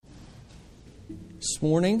This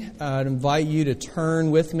morning, I'd invite you to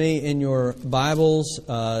turn with me in your Bibles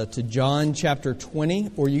to John chapter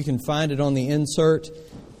 20, or you can find it on the insert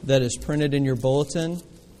that is printed in your bulletin.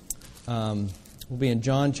 We'll be in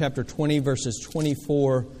John chapter 20, verses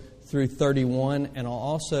 24 through 31, and I'll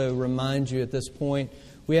also remind you at this point,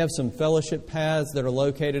 we have some fellowship paths that are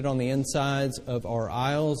located on the insides of our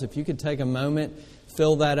aisles. If you could take a moment,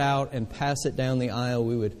 fill that out, and pass it down the aisle,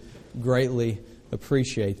 we would greatly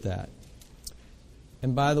appreciate that.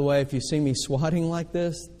 And by the way, if you see me swatting like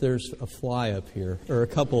this, there's a fly up here, or a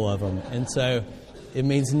couple of them. And so it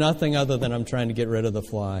means nothing other than I'm trying to get rid of the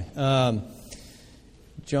fly.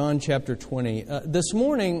 John chapter 20. This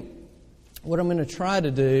morning, what I'm going to try to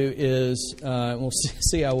do is, we'll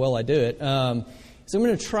see how well I do it, so I'm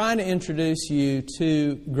going to try to introduce you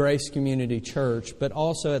to Grace Community Church, but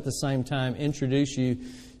also at the same time introduce you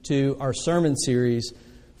to our sermon series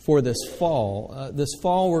for this fall. This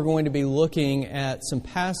fall we're going to be looking at some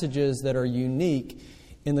passages that are unique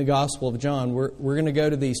in the Gospel of John. We're going to go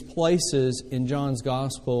to these places in John's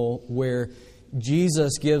Gospel where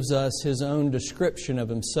Jesus gives us His own description of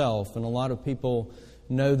Himself. And a lot of people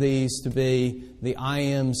know these to be the I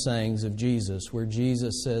am sayings of Jesus, where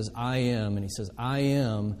Jesus says, I am, and He says, I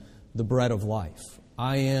am the bread of life.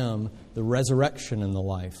 I am the resurrection and the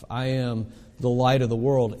life. I am the light of the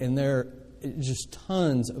world. And there just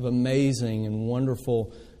tons of amazing and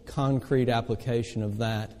wonderful concrete application of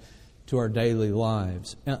that to our daily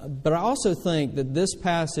lives. But I also think that this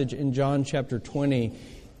passage in John chapter 20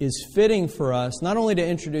 is fitting for us, not only to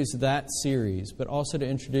introduce that series, but also to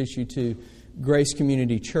introduce you to Grace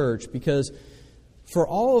Community Church, because for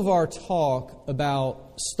all of our talk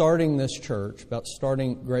about starting this church, about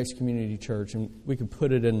starting Grace Community Church, and we could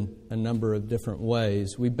put it in a number of different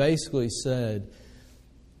ways, we basically said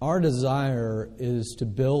our desire is to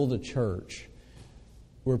build a church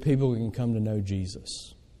where people can come to know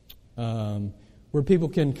Jesus, where people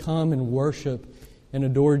can come and worship and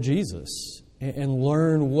adore Jesus and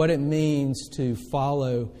learn what it means to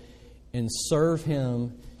follow and serve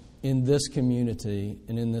Him in this community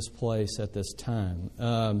and in this place at this time.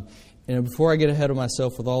 And before I get ahead of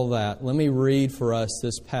myself with all that, let me read for us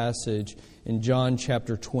this passage in John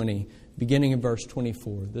chapter 20, beginning in verse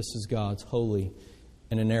 24. This is God's holy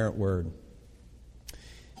and inerrant word.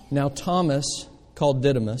 Now Thomas, called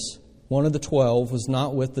Didymus, one of the 12, was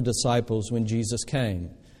not with the disciples when Jesus came.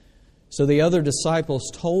 So the other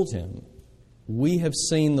disciples told him, We have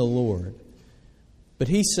seen the Lord. But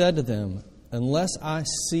he said to them, Unless I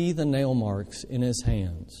see the nail marks in His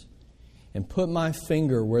hands, and put my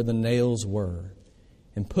finger where the nails were,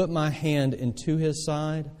 and put my hand into His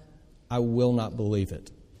side, I will not believe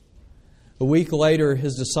it. A week later,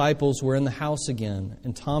 His disciples were in the house again,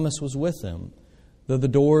 and Thomas was with them. Though the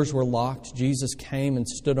doors were locked, Jesus came and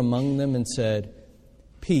stood among them and said,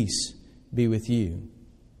 Peace be with you.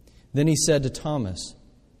 Then He said to Thomas,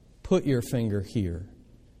 Put your finger here.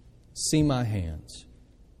 See my hands.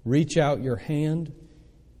 Reach out your hand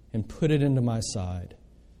and put it into my side.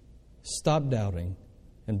 Stop doubting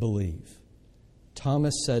and believe.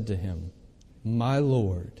 Thomas said to Him, My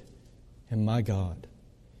Lord and my God.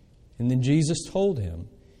 And then Jesus told him,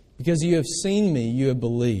 Because you have seen me, you have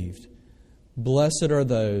believed. Blessed are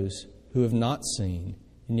those who have not seen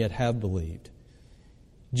and yet have believed.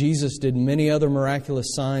 Jesus did many other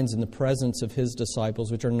miraculous signs in the presence of His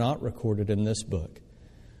disciples, which are not recorded in this book.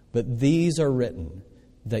 But these are written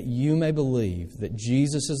that you may believe that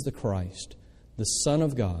Jesus is the Christ, the Son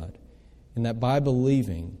of God, and that by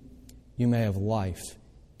believing you may have life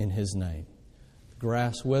in His name. The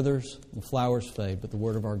grass withers, the flowers fade, but the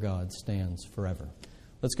word of our God stands forever.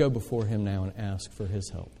 Let's go before Him now and ask for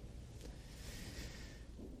His help.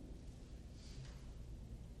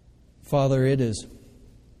 Father, it is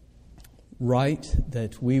right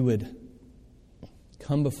that we would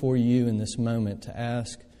come before You in this moment to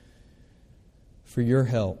ask for Your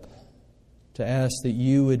help, to ask that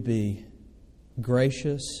You would be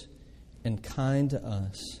gracious and kind to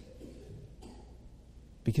us,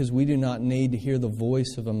 because we do not need to hear the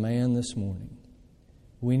voice of a man this morning.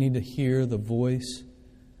 We need to hear the voice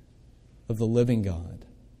of the living God.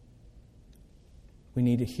 We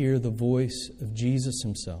need to hear the voice of Jesus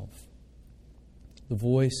Himself, the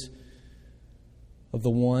voice of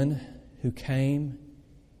the one who came,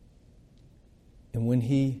 and when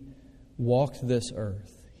He walked this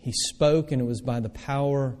earth, He spoke, and it was by the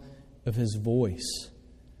power of His voice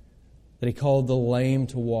that He called the lame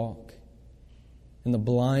to walk, and the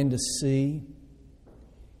blind to see,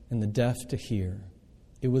 and the deaf to hear.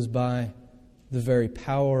 It was by the very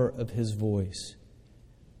power of His voice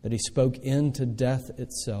that He spoke into death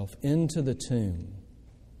itself, into the tomb,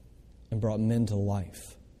 and brought men to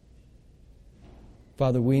life.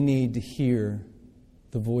 Father, we need to hear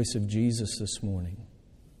the voice of Jesus this morning.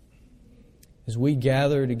 As we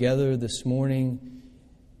gather together this morning,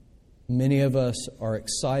 many of us are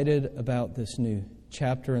excited about this new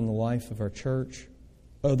chapter in the life of our church.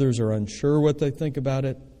 Others are unsure what they think about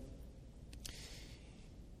it.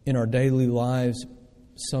 In our daily lives,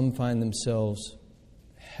 some find themselves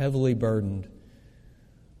heavily burdened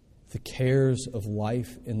with the cares of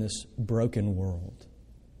life in this broken world.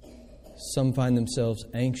 Some find themselves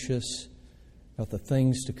anxious about the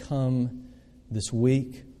things to come this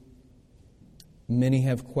week. Many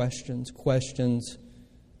have questions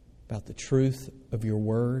about the truth of your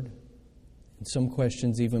word, and some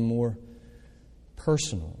questions even more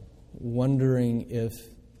personal, wondering if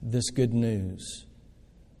this good news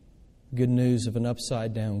of an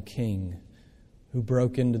upside-down king who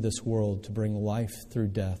broke into this world to bring life through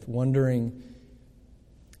death, wondering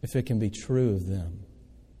if it can be true of them.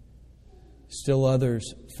 Still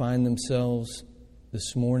others find themselves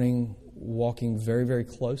this morning walking very, very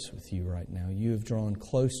close with you right now. You have drawn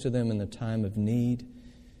close to them in the time of need,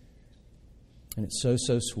 and it's so,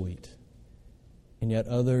 so sweet. And yet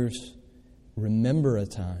others remember a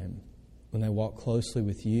time when they walked closely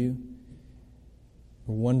with you.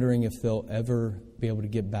 We're wondering if they'll ever be able to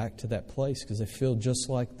get back to that place because they feel just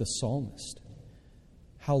like the psalmist.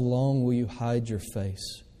 How long will you hide your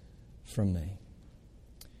face from me?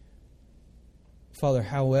 Father,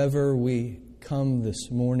 however we come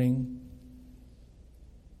this morning,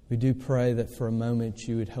 we do pray that for a moment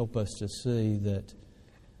you would help us to see that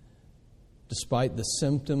despite the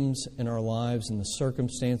symptoms in our lives and the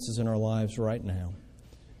circumstances in our lives right now,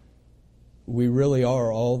 we really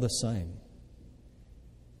are all the same.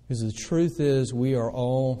 Because the truth is, we are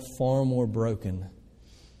all far more broken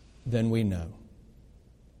than we know.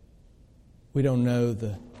 We don't know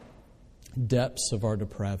the depths of our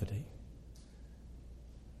depravity.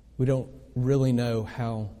 We don't really know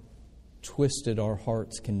how twisted our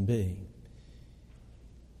hearts can be.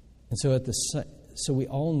 And so we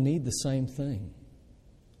all need the same thing.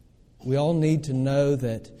 We all need to know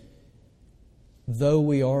that though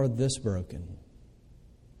we are this broken,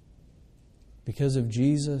 because of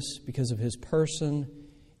Jesus, because of His person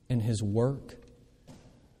and His work,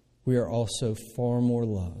 we are also far more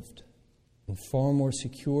loved and far more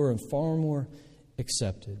secure and far more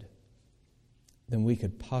accepted than we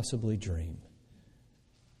could possibly dream.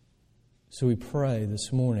 So we pray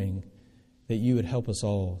this morning that you would help us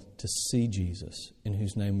all to see Jesus, in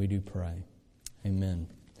whose name we do pray. Amen.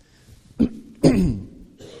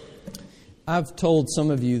 I've told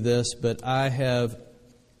some of you this, but I have,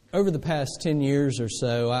 over the past 10 years or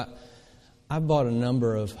so, I've bought a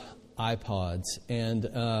number of iPods, and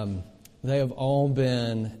they have all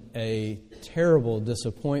been a terrible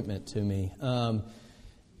disappointment to me.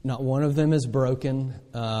 Not one of them is broken.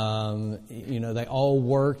 They all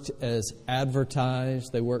worked as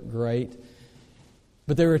advertised. They worked great.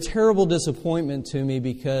 But they were a terrible disappointment to me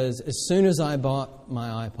because as soon as I bought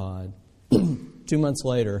my iPod, 2 months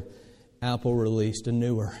later, Apple released a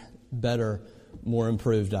newer, better, more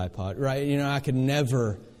improved iPod. Right? I could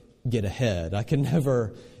never get ahead. I could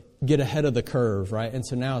never get ahead of the curve, right? And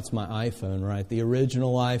so now it's my iPhone, right? The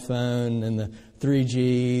original iPhone and the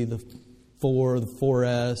 3G, the 4, the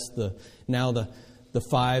 4S, now the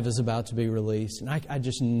 5 is about to be released. And I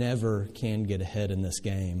just never can get ahead in this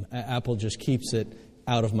game. Apple just keeps it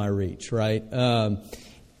out of my reach, right? And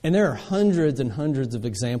there are hundreds and hundreds of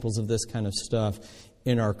examples of this kind of stuff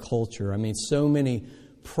in our culture. I mean, so many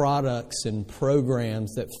products and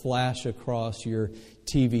programs that flash across your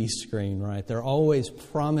TV screen, right? They're always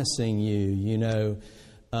promising you,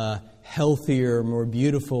 healthier, more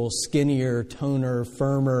beautiful, skinnier, toner,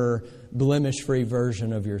 firmer, blemish-free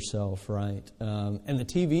version of yourself, right? And the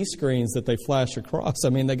TV screens that they flash across, I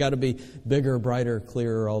mean, they got to be bigger, brighter,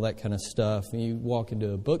 clearer, all that kind of stuff. And you walk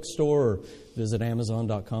into a bookstore or visit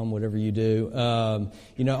Amazon.com, whatever you do.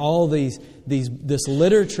 All this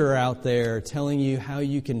literature out there telling you how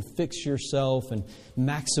you can fix yourself and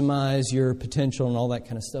maximize your potential and all that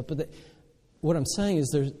kind of stuff. But what I'm saying is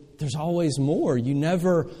there's always more. You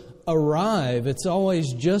never arrive. It's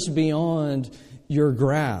always just beyond your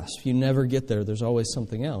grasp. You never get there. There's always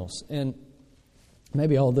something else. And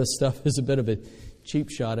maybe all this stuff is a bit of a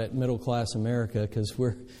cheap shot at middle-class America because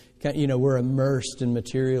we're immersed in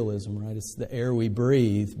materialism, right? It's the air we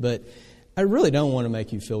breathe. But I really don't want to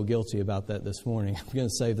make you feel guilty about that this morning. I'm going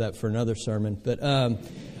to save that for another sermon. But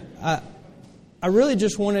I really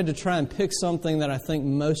just wanted to try and pick something that I think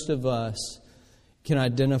most of us can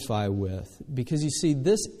identify with. Because you see,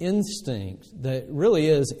 this instinct that really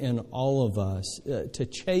is in all of us to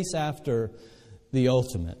chase after the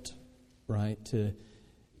ultimate, right? To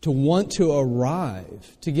want to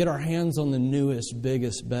arrive, to get our hands on the newest,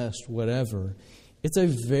 biggest, best, whatever. It's a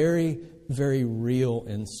very, very real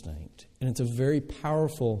instinct. And it's a very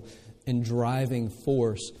powerful and driving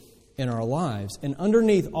force in our lives. And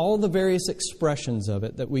underneath all the various expressions of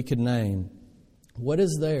it that we could name, what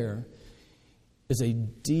is there is a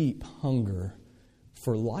deep hunger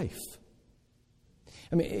for life.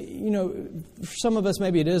 I mean, for some of us,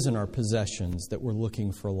 maybe it is in our possessions that we're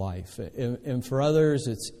looking for life. And for others,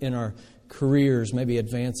 it's in our careers, maybe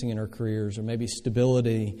advancing in our careers, or maybe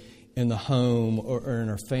stability in the home or in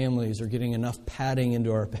our families, or getting enough padding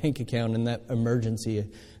into our bank account in that emergency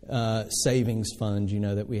savings fund,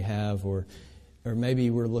 that we have. Or maybe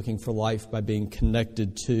we're looking for life by being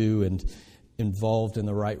connected to and involved in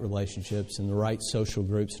the right relationships and the right social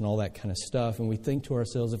groups and all that kind of stuff. And we think to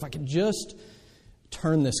ourselves, if I could just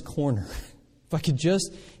turn this corner, if I could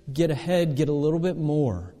just get ahead, get a little bit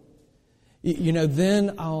more,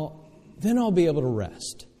 then I'll be able to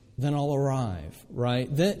rest. Then I'll arrive, right?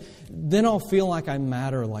 Then I'll feel like I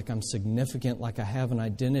matter, like I'm significant, like I have an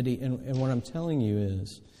identity. And what I'm telling you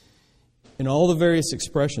is, in all the various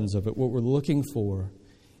expressions of it, what we're looking for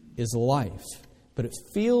is life. But it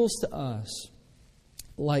feels to us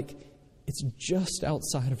like it's just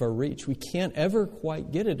outside of our reach. We can't ever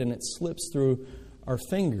quite get it, and it slips through our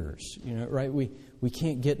fingers, right? We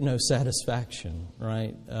can't get no satisfaction,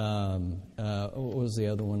 right? What was the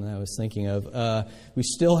other one that I was thinking of? We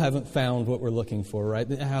still haven't found what we're looking for, right?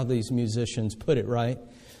 How these musicians put it, right?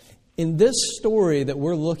 In this story that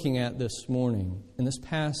we're looking at this morning, in this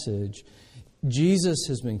passage, Jesus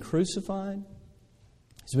has been crucified,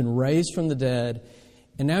 he's been raised from the dead,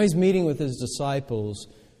 and now he's meeting with his disciples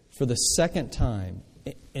for the second time.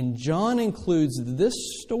 And John includes this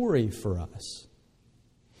story for us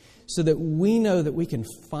so that we know that we can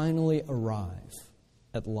finally arrive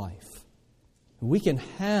at life. We can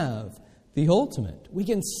have the ultimate. We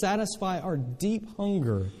can satisfy our deep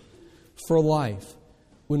hunger for life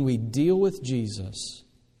when we deal with Jesus,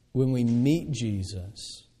 when we meet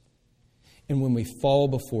Jesus, and when we fall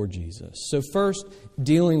before Jesus. So first,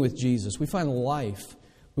 dealing with Jesus. We find life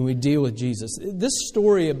when we deal with Jesus. This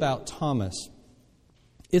story about Thomas,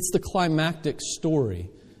 it's the climactic story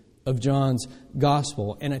of John's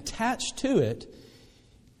gospel. And attached to it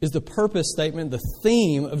is the purpose statement, the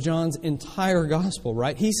theme of John's entire gospel,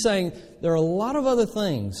 right? He's saying there are a lot of other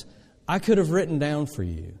things I could have written down for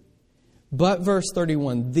you. But verse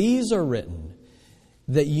 31, these are written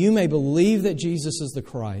that you may believe that Jesus is the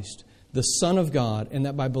Christ, the Son of God, and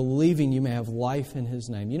that by believing you may have life in His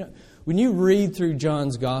name. When you read through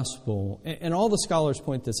John's gospel, and all the scholars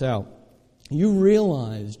point this out, you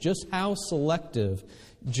realize just how selective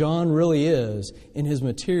John really is in his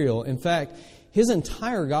material. In fact, his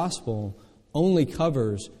entire gospel only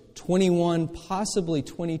covers 21, possibly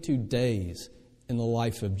 22 days in the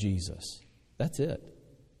life of Jesus. That's it.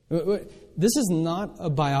 This is not a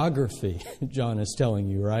biography, John is telling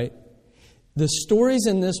you, right? The stories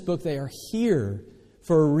in this book, they are here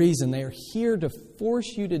for a reason. They are here to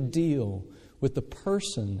force you to deal with the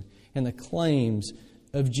person and the claims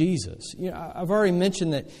of Jesus. I've already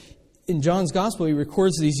mentioned that in John's Gospel, he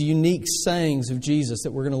records these unique sayings of Jesus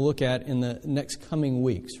that we're going to look at in the next coming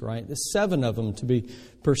weeks, right? There's 7 of them, to be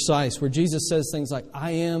precise, where Jesus says things like,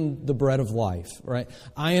 I am the bread of life, right?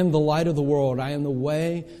 I am the light of the world. I am the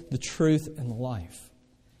way, the truth, and the life.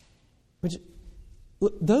 Which,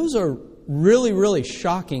 look, those are really, really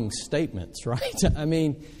shocking statements, right? I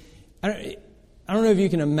mean, I don't know if you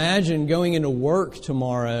can imagine going into work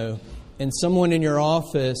tomorrow and someone in your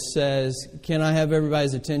office says, can I have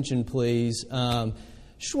everybody's attention, please?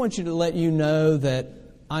 Just want you to let you know that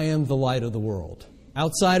I am the light of the world.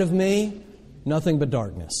 Outside of me, nothing but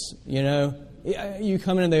darkness. You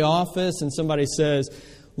come into the office and somebody says,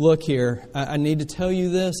 look here, I need to tell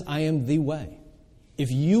you this. I am the way.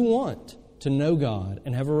 If you want to know God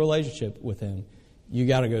and have a relationship with Him, you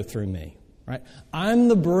got to go through me. Right? I'm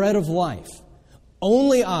the bread of life.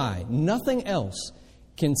 Only I, nothing else,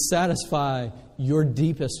 can satisfy your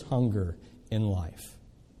deepest hunger in life.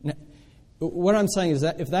 Now, what I'm saying is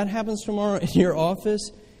that if that happens tomorrow in your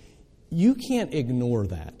office, you can't ignore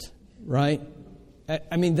that, right?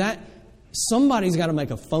 I mean, somebody's got to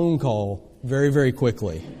make a phone call very, very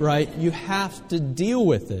quickly, right? You have to deal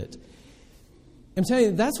with it. I'm telling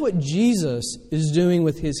you, that's what Jesus is doing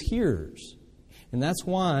with His hearers. And that's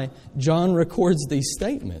why John records these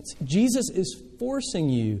statements. Jesus is forcing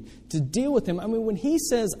you to deal with Him. I mean, when He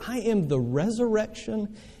says, I am the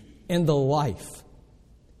resurrection and the life,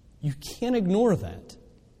 You can't ignore that.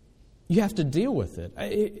 You have to deal with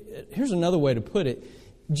it. Here's another way to put it.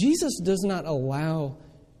 Jesus does not allow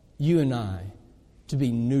you and I to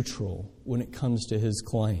be neutral when it comes to His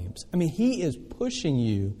claims. I mean, He is pushing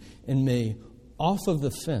you and me off of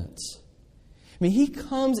the fence. I mean, He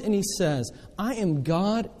comes and He says, I am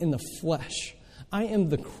God in the flesh. I am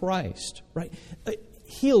the Christ, right?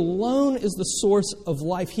 He alone is the source of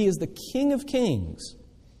life. He is the King of Kings.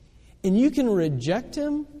 And you can reject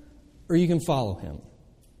Him or you can follow Him.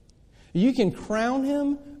 You can crown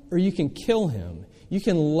Him or you can kill Him. You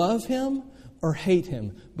can love Him or hate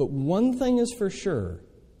Him. But one thing is for sure,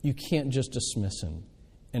 you can't just dismiss Him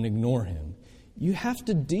and ignore Him. You have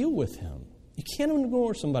to deal with Him. You can't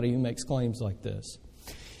ignore somebody who makes claims like this.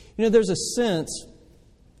 You know, there's a sense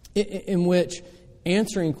in which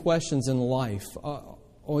answering questions in life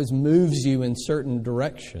always moves you in certain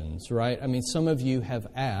directions, right? I mean, some of you have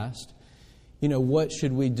asked, you know, what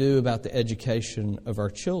should we do about the education of our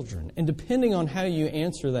children? And depending on how you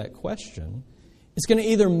answer that question, it's going to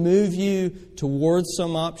either move you towards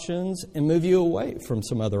some options and move you away from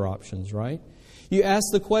some other options, right? You ask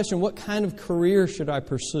the question, what kind of career should I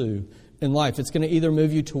pursue in life? It's going to either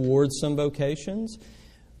move you towards some vocations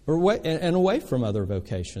or away from other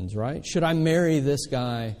vocations, right? Should I marry this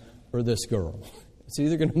guy or this girl? It's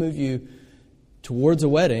either going to move you towards a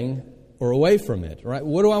wedding or away from it, right?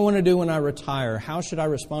 What do I want to do when I retire? How should I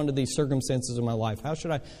respond to these circumstances in my life? How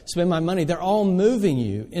should I spend my money? They're all moving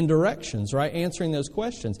you in directions, right? Answering those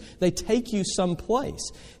questions. They take you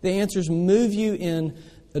someplace. The answers move you in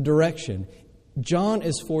a direction. John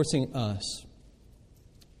is forcing us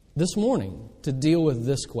this morning to deal with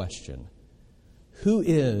this question. Who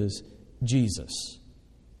is Jesus?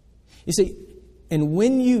 You see, and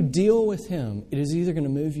when you deal with Him, it is either going to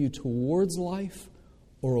move you towards life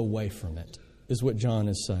or away from it, is what John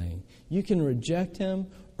is saying. You can reject Him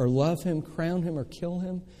or love Him, crown Him or kill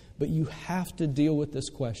Him, but you have to deal with this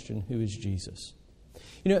question, who is Jesus?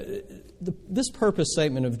 You know, this purpose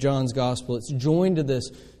statement of John's Gospel, it's joined to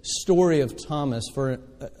this story of Thomas for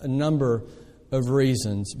a number of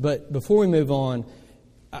reasons. But before we move on,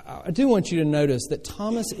 I do want you to notice that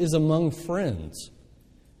Thomas is among friends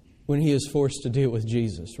when he is forced to deal with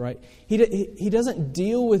Jesus, right? He doesn't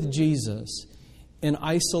deal with Jesus in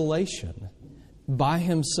isolation, by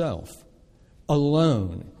himself,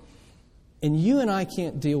 alone. And you and I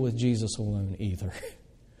can't deal with Jesus alone either.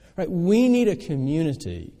 Right? We need a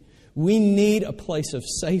community. We need a place of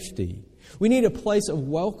safety. We need a place of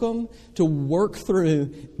welcome to work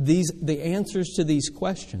through the answers to these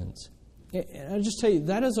questions. And I just tell you,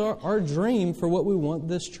 that is our dream for what we want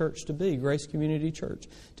this church to be, Grace Community Church,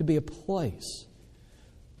 to be a place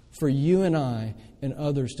for you and I and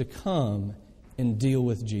others to come and deal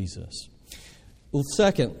with Jesus. Well,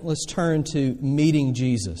 second, let's turn to meeting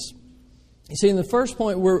Jesus. You see, in the first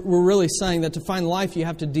point, we're really saying that to find life, you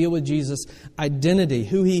have to deal with Jesus' identity,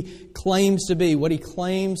 who He claims to be, what He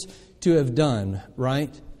claims to have done,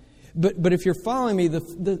 right? But if you're following me,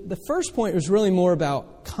 the first point is really more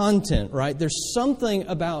about content, right? There's something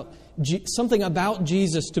about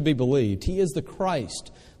Jesus to be believed. He is the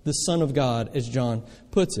Christ, the Son of God, as John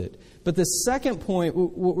puts it. But the second point,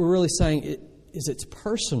 what we're really saying is it's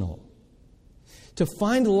personal. To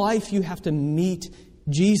find life, you have to meet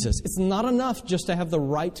Jesus. It's not enough just to have the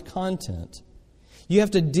right content. You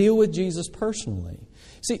have to deal with Jesus personally.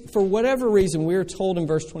 See, for whatever reason, we are told in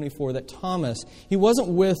verse 24 that Thomas, he wasn't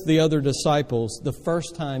with the other disciples the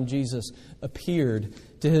first time Jesus appeared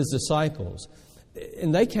to His disciples.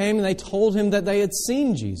 And they came and they told him that they had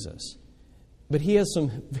seen Jesus. But he has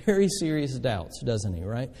some very serious doubts, doesn't he,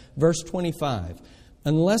 right? Verse 25,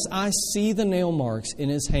 unless I see the nail marks in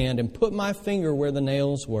His hand and put my finger where the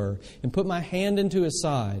nails were and put my hand into His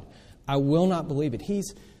side, I will not believe it.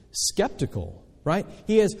 He's skeptical, right?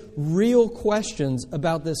 He has real questions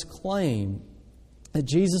about this claim that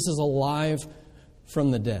Jesus is alive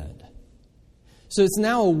from the dead. So it's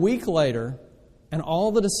now a week later, and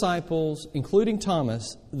all the disciples, including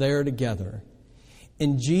Thomas, they're together.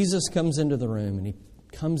 And Jesus comes into the room, and He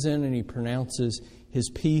comes in and He pronounces His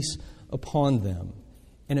peace upon them.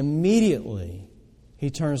 And immediately, He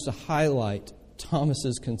turns to highlight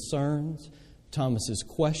Thomas's concerns, Thomas's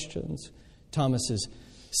questions, Thomas's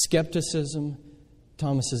skepticism,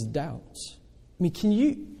 Thomas's doubts. I mean, can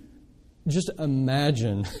you just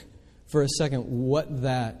imagine for a second what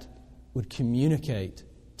that would communicate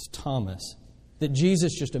to Thomas? That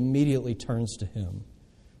Jesus just immediately turns to him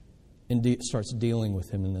and starts dealing with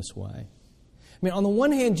him in this way. I mean, on the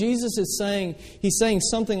one hand, Jesus is saying, He's saying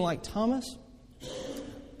something like, Thomas,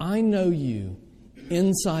 I know you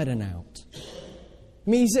inside and out. I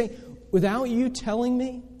mean, He's saying, without you telling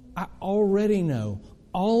me, I already know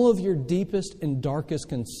all of your deepest and darkest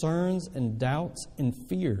concerns and doubts and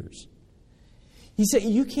fears. He said,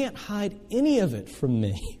 you can't hide any of it from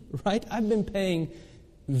me, right? I've been paying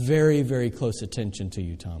very, very close attention to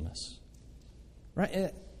you, Thomas.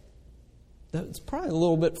 Right? That's probably a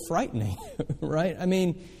little bit frightening, right? I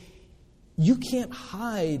mean, you can't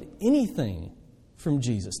hide anything from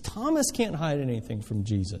Jesus. Thomas can't hide anything from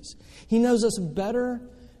Jesus. He knows us better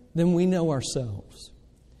than we know ourselves.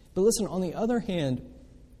 But listen, on the other hand,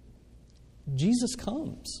 Jesus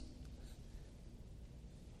comes.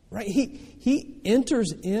 Right? He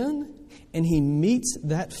enters in and he meets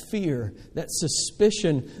that fear, that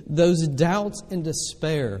suspicion, those doubts and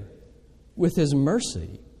despair with his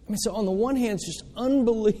mercy. I mean, so on the one hand, it's just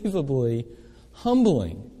unbelievably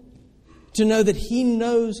humbling to know that he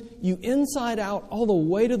knows you inside out all the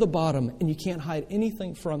way to the bottom and you can't hide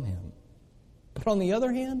anything from him. But on the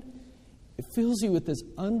other hand, it fills you with this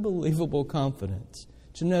unbelievable confidence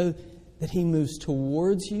to know that he moves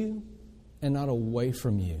towards you and not away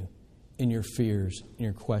from you in your fears, in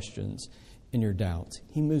your questions, in your doubts.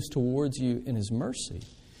 He moves towards you in his mercy.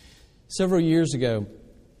 Several years ago,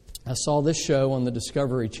 I saw this show on the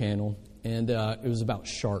Discovery Channel, and it was about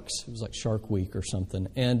sharks. It was like Shark Week or something.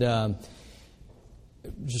 And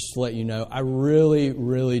just to let you know, I really,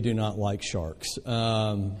 really do not like sharks.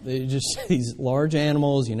 They're just these large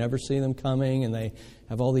animals. You never see them coming, and they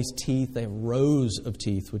have all these teeth. They have rows of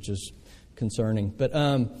teeth, which is concerning. But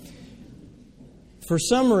for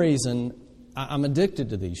some reason, I'm addicted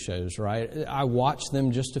to these shows, right? I watch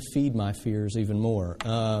them just to feed my fears even more.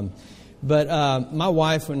 But my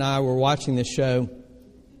wife and I were watching this show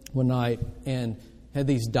one night and had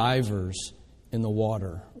these divers in the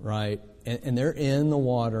water, right? And they're in the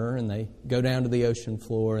water, and they go down to the ocean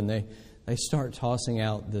floor, and they start tossing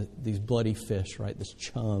out these bloody fish, right? This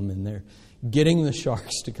chum, and they're getting the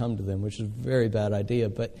sharks to come to them, which is a very bad idea.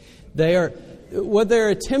 But what they're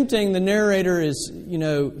attempting, the narrator is,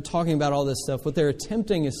 talking about all this stuff. What they're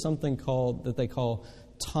attempting is something that they call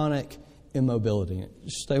tonic immobility.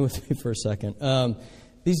 Just stay with me for a second.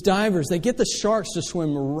 These divers, they get the sharks to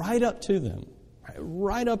swim right up to them,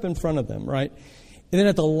 right up in front of them, right? And then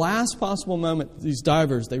at the last possible moment, these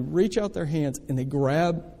divers, they reach out their hands and they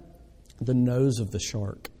grab the nose of the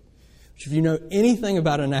shark, which, if you know anything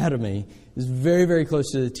about anatomy, is very, very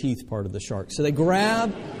close to the teeth part of the shark. So they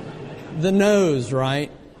grab the nose, right?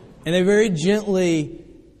 And they very gently,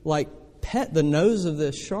 pet the nose of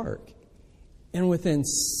this shark. And within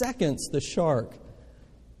seconds, the shark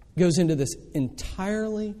goes into this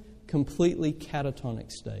entirely, completely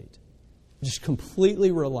catatonic state. Just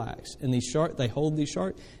completely relaxed. And they hold these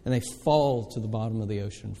sharks and they fall to the bottom of the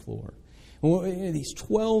ocean floor. And these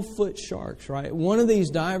 12-foot sharks, right? One of these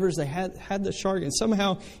divers, they had the shark, and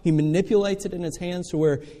somehow he manipulates it in his hands to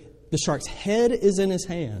where the shark's head is in his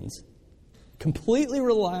hands, completely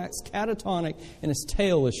relaxed, catatonic, and his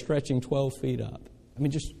tail is stretching 12 feet up. I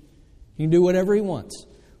mean, he can do whatever he wants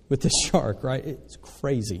with this shark, right? It's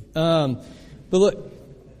crazy. But look,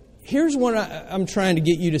 here's what I'm trying to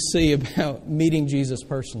get you to see about meeting Jesus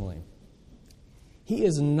personally. He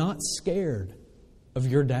is not scared of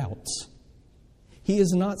your doubts. He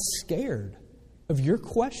is not scared of your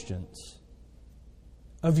questions,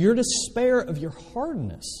 of your despair, of your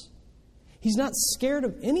hardness. He's not scared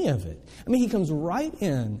of any of it. I mean, he comes right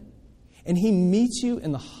in and he meets you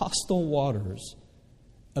in the hostile waters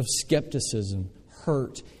of skepticism,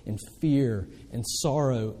 hurt, and fear, and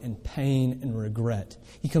sorrow, and pain, and regret.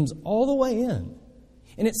 He comes all the way in.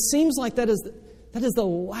 And it seems like that is the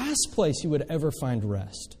last place you would ever find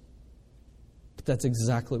rest. But that's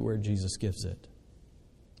exactly where Jesus gives it.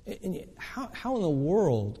 And how in the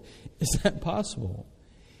world is that possible?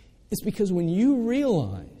 It's because when you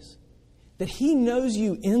realize that He knows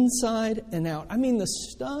you inside and out, I mean the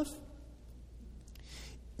stuff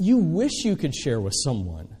you wish you could share with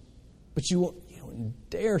someone, but you won't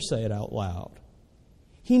dare say it out loud.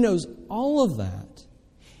 He knows all of that.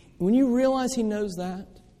 When you realize He knows that,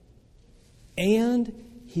 and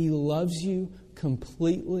He loves you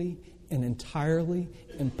completely and entirely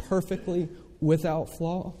and perfectly without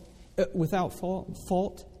fault,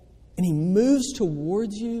 and He moves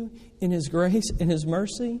towards you in His grace and His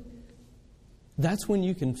mercy, that's when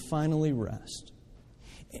you can finally rest.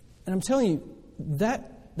 And I'm telling you,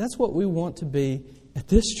 that's what we want to be at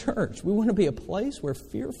this church. We want to be a place where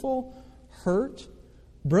fearful, hurt,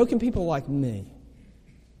 broken people like me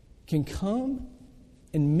can come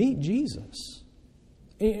and meet Jesus.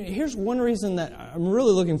 Here's one reason that I'm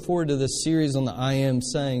really looking forward to this series on the I Am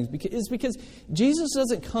sayings. It's because Jesus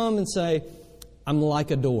doesn't come and say, I'm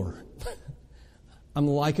like a door. I'm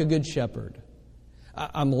like a good shepherd.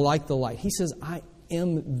 I'm like the light. He says, I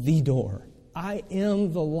am the door. I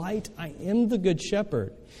am the light. I am the good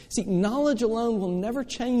shepherd. See, knowledge alone will never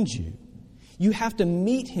change you. You have to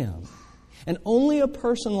meet Him. And only a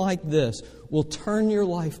person like this will turn your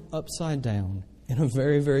life upside down in a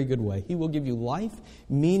very, very good way. He will give you life,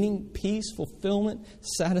 meaning, peace, fulfillment,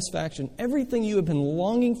 satisfaction, everything you have been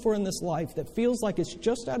longing for in this life that feels like it's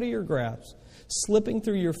just out of your grasp, slipping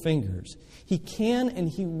through your fingers. He can and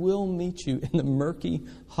He will meet you in the murky,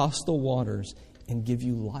 hostile waters and give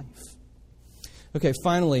you life. Okay,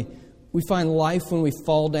 finally, we find life when we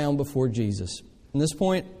fall down before Jesus. At this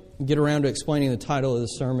point, we get around to explaining the title of the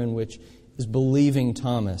sermon, which is Believing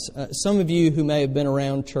Thomas. Some of you who may have been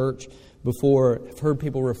around church before have heard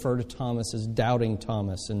people refer to Thomas as Doubting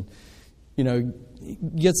Thomas. And, he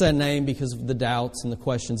gets that name because of the doubts and the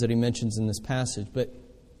questions that he mentions in this passage. But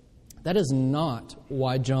that is not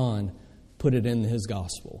why John put it in his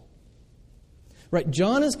gospel. Right?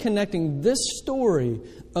 John is connecting this story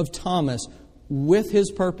of Thomas with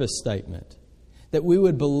his purpose statement, that we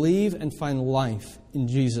would believe and find life in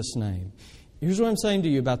Jesus' name. Here's what I'm saying to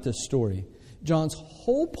you about this story. John's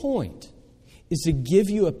whole point is to give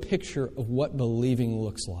you a picture of what believing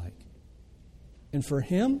looks like. And for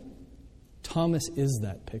him, Thomas is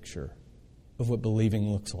that picture of what believing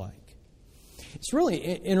looks like. It's really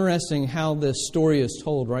interesting how this story is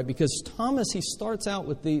told, right? Because Thomas, he starts out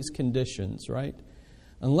with these conditions, right?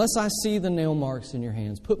 Unless I see the nail marks in your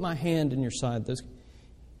hands, put my hand in your side.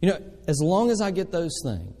 As long as I get those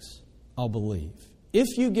things, I'll believe.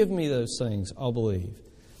 If you give me those things, I'll believe.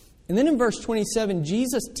 And then in verse 27,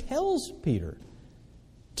 Jesus tells Peter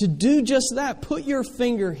to do just that. Put your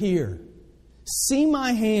finger here. See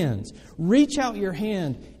my hands. Reach out your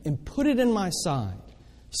hand and put it in my side.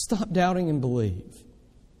 Stop doubting and believe.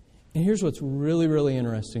 And here's what's really, really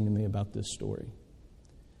interesting to me about this story.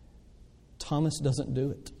 Thomas doesn't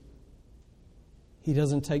do it. He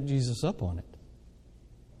doesn't take Jesus up on it.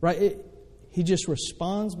 Right? He just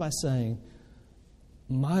responds by saying,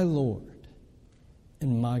 my Lord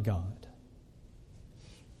and my God.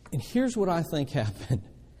 And here's what I think happened.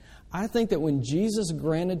 I think that when Jesus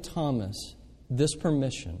granted Thomas this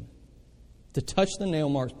permission to touch the nail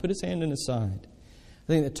marks, put his hand in his side, I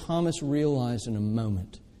think that Thomas realized in a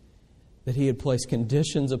moment that he had placed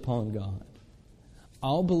conditions upon God.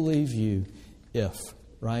 I'll believe you if,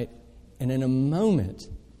 right? And in a moment,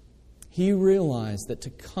 he realized that to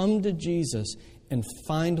come to Jesus and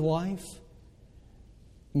find life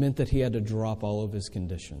meant that he had to drop all of his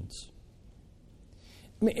conditions.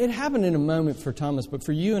 I mean, it happened in a moment for Thomas, but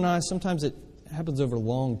for you and I, sometimes it happens over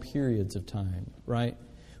long periods of time, right?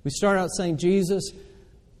 We start out saying, Jesus,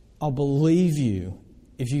 I'll believe you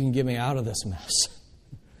if you can get me out of this mess.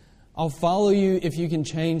 I'll follow you if you can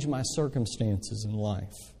change my circumstances in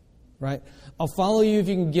life, right? I'll follow you if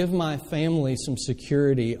you can give my family some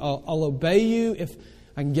security. I'll obey you if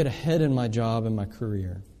I can get ahead in my job and my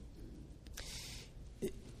career.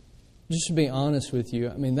 Just to be honest with you,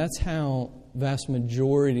 I mean, that's how vast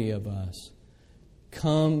majority of us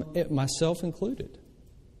come, myself included.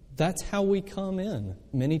 That's how we come in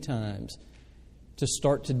many times to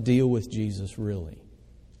start to deal with Jesus, really.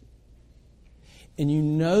 And you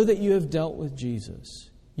know that you have dealt with Jesus.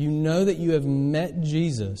 You know that you have met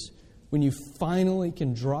Jesus when you finally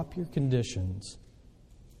can drop your conditions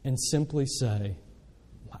and simply say,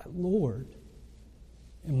 my Lord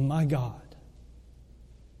and my God.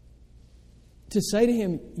 To say to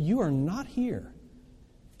Him, you are not here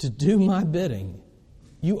to do my bidding.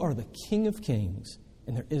 You are the King of Kings,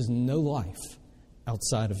 and there is no life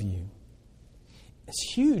outside of you.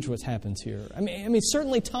 It's huge what happens here. I mean,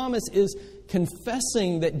 certainly Thomas is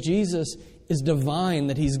confessing that Jesus is divine,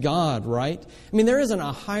 that He's God, right? I mean, there isn't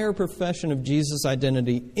a higher profession of Jesus'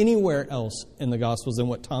 identity anywhere else in the Gospels than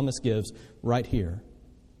what Thomas gives right here.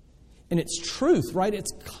 And it's truth, right?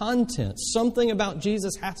 It's content. Something about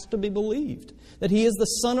Jesus has to be believed. That He is the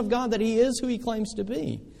Son of God, that He is who He claims to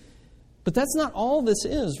be. But that's not all this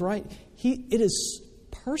is, right? It is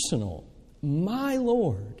personal. My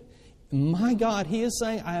Lord, my God. He is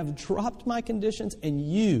saying, I have dropped my conditions and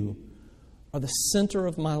you are the center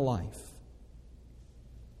of my life.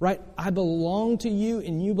 Right? I belong to you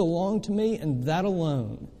and you belong to me, and that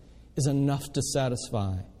alone is enough to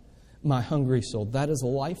satisfy my hungry soul. That is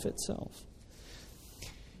life itself.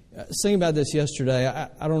 Thinking about this yesterday,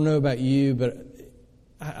 I don't know about you, but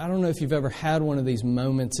I don't know if you've ever had one of these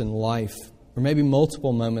moments in life, or maybe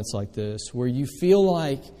multiple moments like this, where you feel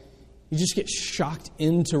like you just get shocked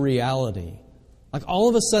into reality. Like all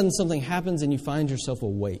of a sudden something happens and you find yourself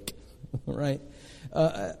awake, right?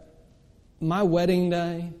 My wedding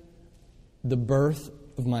day, the birth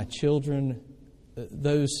of my children,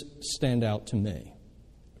 those stand out to me.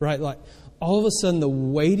 Right? Like, all of a sudden, the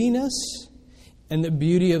weightiness and the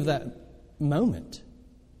beauty of that moment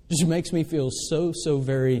just makes me feel so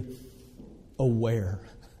very aware,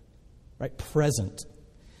 right? Present.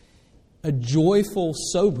 A joyful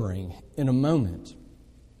sobering in a moment.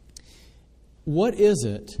 What is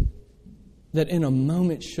it that in a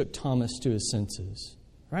moment shook Thomas to his senses?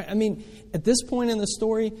 Right? I mean, at this point in the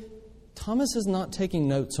story, Thomas is not taking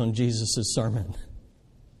notes on Jesus' sermon.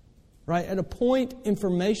 Right? At a point,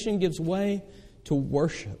 information gives way to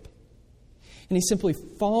worship. And he simply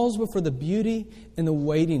falls before the beauty and the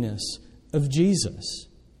weightiness of Jesus.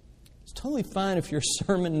 It's totally fine if you're a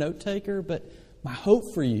sermon note taker, but my hope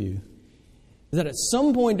for you is that at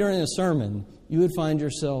some point during the sermon, you would find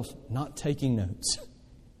yourself not taking notes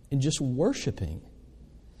and just worshiping.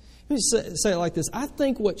 Let me say it like this. I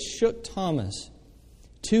think what shook Thomas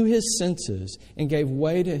to his senses and gave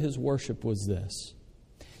way to his worship was this.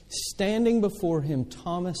 Standing before him,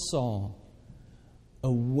 Thomas saw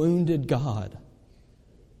a wounded God.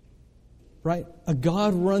 Right? A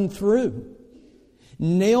God run through.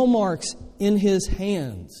 Nail marks in his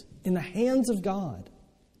hands, in the hands of God.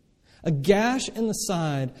 A gash in the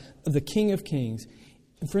side of the King of Kings.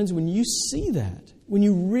 And friends, when you see that, when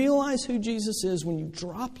you realize who Jesus is, when you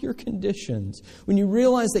drop your conditions, when you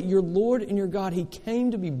realize that your Lord and your God, He came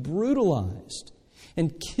to be brutalized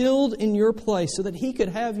and killed in your place so that He could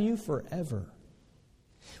have you forever.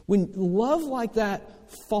 When love like that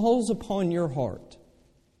falls upon your heart,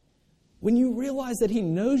 when you realize that He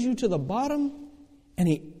knows you to the bottom and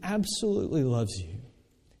He absolutely loves you,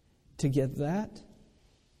 to get that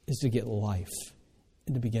is to get life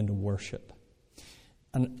and to begin to worship.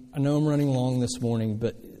 And I know I'm running long this morning,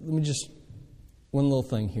 but let me just, one little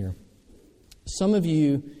thing here. Some of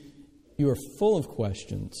you are full of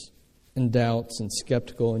questions and doubts and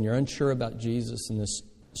skeptical, and you're unsure about Jesus and this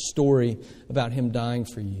story about Him dying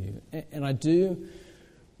for you. And I do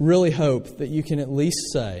really hope that you can at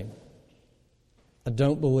least say, I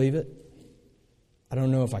don't believe it. I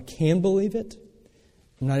don't know if I can believe it.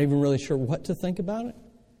 I'm not even really sure what to think about it.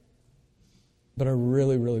 But I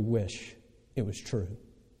really, really wish it was true.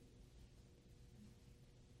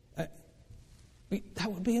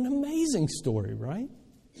 That would be an amazing story, right?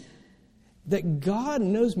 That God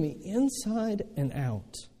knows me inside and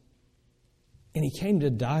out. And He came to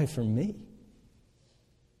die for me.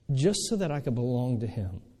 Just so that I could belong to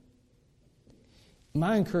Him.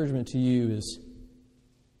 My encouragement to you is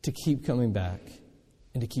to keep coming back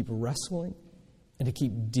and to keep wrestling and to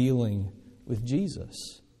keep dealing with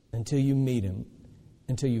Jesus until you meet Him,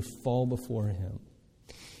 until you fall before Him.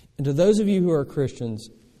 And to those of you who are Christians,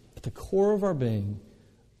 at the core of our being,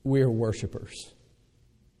 we are worshipers.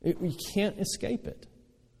 We can't escape it,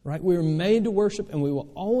 right? We are made to worship, and we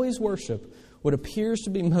will always worship what appears to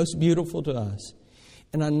be most beautiful to us.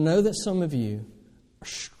 And I know that some of you are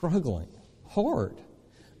struggling hard.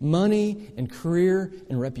 Money and career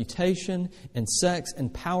and reputation and sex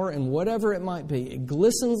and power and whatever it might be, it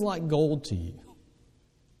glistens like gold to you.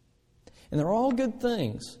 And they're all good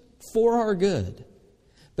things for our good.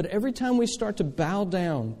 But every time we start to bow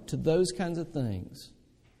down to those kinds of things,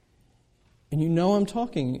 and you know I'm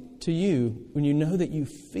talking to you when you know that you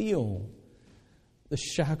feel the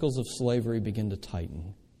shackles of slavery begin to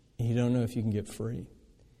tighten, and you don't know if you can get free.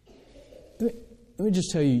 Let me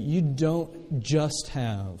just tell you, you don't just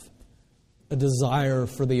have a desire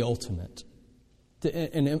for the ultimate.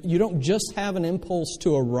 And you don't just have an impulse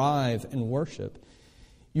to arrive and worship.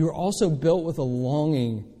 You're also built with a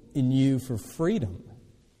longing in you for freedom.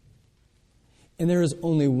 And there is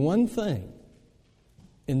only one thing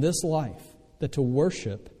in this life that to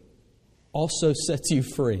worship also sets you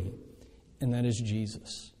free, and that is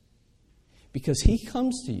Jesus. Because He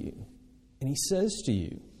comes to you and He says to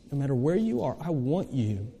you, no matter where you are, I want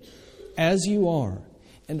you as you are.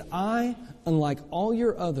 And I, unlike all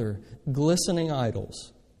your other glistening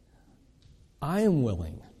idols, I am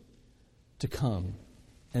willing to come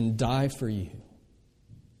and die for you.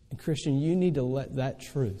 And Christian, you need to let that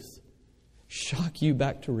truth shock you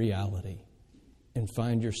back to reality and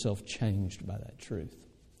find yourself changed by that truth.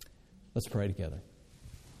 Let's pray together.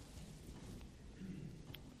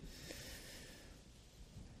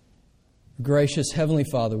 Gracious Heavenly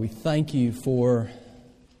Father, we thank You for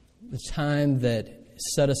the time that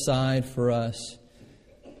is set aside for us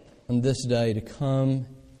on this day to come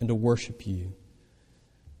and to worship You.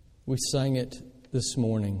 We sang it this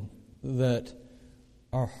morning that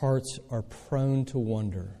our hearts are prone to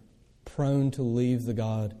wonder, prone to leave the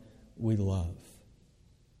God we love.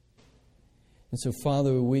 And so,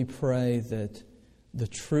 Father, we pray that the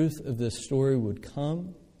truth of this story would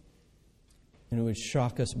come and it would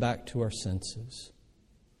shock us back to our senses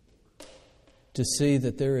to see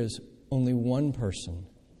that there is only one person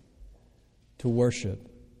to worship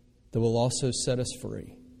that will also set us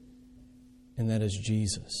free, and that is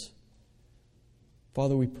Jesus.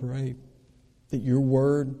 Father, we pray that your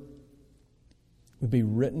word would be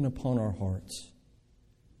written upon our hearts,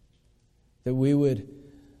 that we would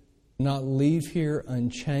not leave here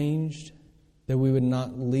unchanged, that we would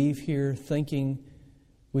not leave here thinking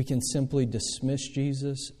we can simply dismiss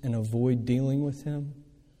Jesus and avoid dealing with him,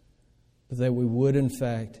 but that we would, in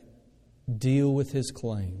fact, deal with his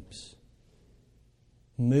claims.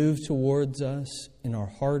 Move towards us in our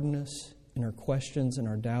hardness, in our questions and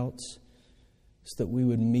our doubts, so that we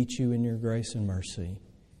would meet you in your grace and mercy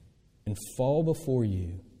and fall before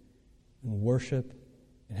you and worship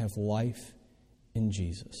and have life in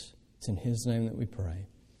Jesus. It's in his name that we pray.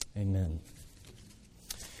 Amen.